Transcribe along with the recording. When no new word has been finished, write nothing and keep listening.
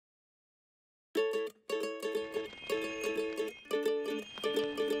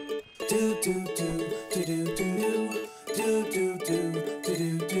Hearts,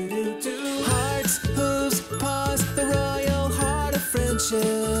 hooves, paws, the royal heart of friendship.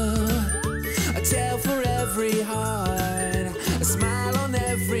 A tale for every heart, a smile on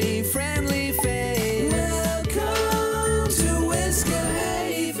every friendly face. Welcome to Whisker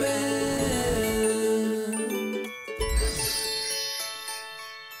Haven.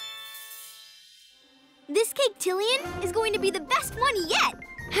 This cake Tillion is going to be the best one yet.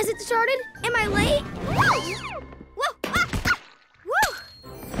 Has it started? Am I late? Whoa! Ah, ah. Woo!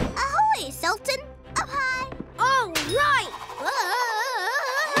 Ahoy, Sultan! Up high! All right!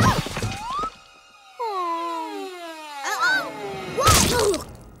 Whoa!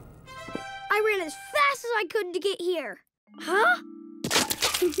 I ran as fast as I could to get here. Huh?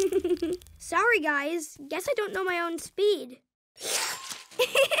 Sorry, guys. Guess I don't know my own speed.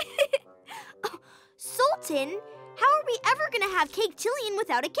 Oh, Sultan, how are we ever going to have Cake Tillion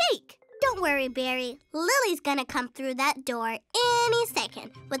without a cake? Don't worry, Barry. Lily's gonna come through that door any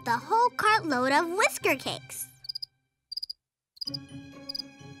second with a whole cartload of Whisker cakes.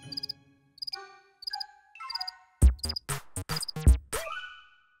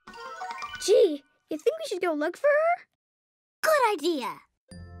 Gee, you think we should go look for her? Good idea.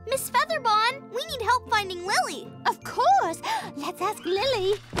 Miss Featherbon, we need help finding Lily. Of course. Let's ask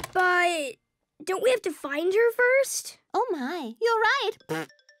Lily. But don't we have to find her first? Oh my, you're right.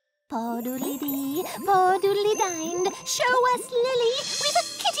 Poor doodly-dee, poor doodly-dined. Show us Lily. We've a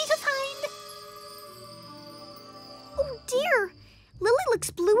kitty to find. Oh dear, Lily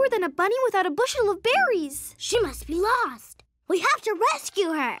looks bluer than a bunny without a bushel of berries. She must be lost. We have to rescue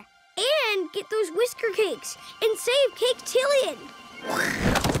her. And get those Whisker cakes and save Cake Tillion.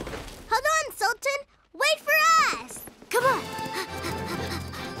 Hold on, Sultan. Wait for us. Come on.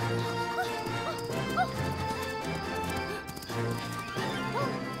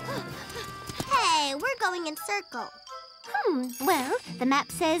 Hey, we're going in circle. Well, the map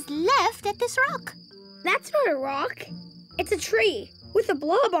says left at this rock. That's not a rock. It's a tree with a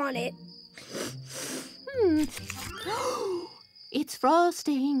blob on it. It's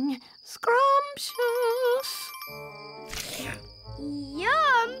frosting. Scrumptious.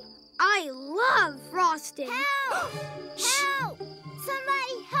 Yum! I love frosting. Help! Help!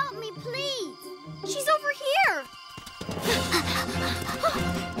 Somebody help me, please. She's over here.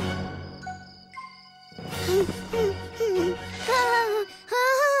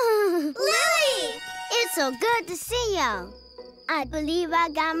 Lily! It's so good to see you. I believe I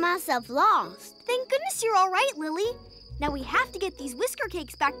got myself lost. Thank goodness you're all right, Lily. Now we have to get these Whisker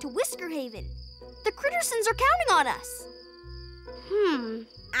cakes back to Whisker Haven. The Crittersons are counting on us.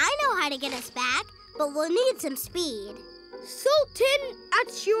 I know how to get us back, but we'll need some speed. Sultan,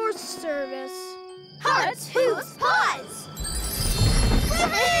 at your service. Hearts, hooves, paws!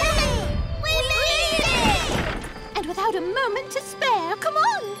 We made it! And without a moment to spare, come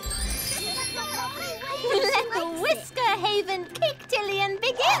on! Let the Whisker Haven Cake Tillion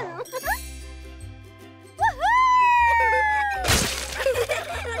begin!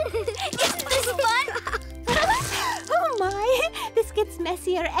 Isn't this fun? Oh my, this gets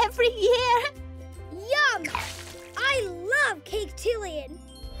messier every year. Yum! I love Cake Tillion.